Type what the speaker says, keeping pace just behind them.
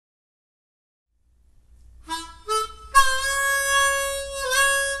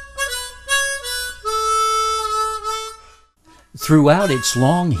Throughout its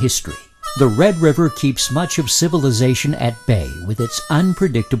long history, the Red River keeps much of civilization at bay with its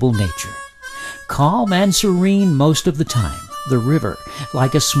unpredictable nature. Calm and serene most of the time, the river,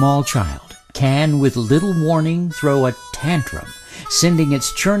 like a small child, can with little warning throw a tantrum, sending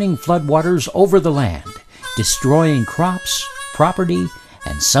its churning floodwaters over the land, destroying crops, property,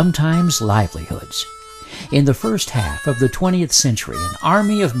 and sometimes livelihoods. In the first half of the 20th century, an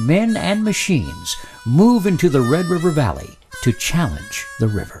army of men and machines move into the Red River Valley to challenge the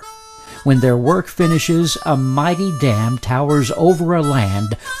river. When their work finishes, a mighty dam towers over a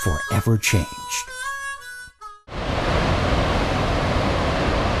land forever changed.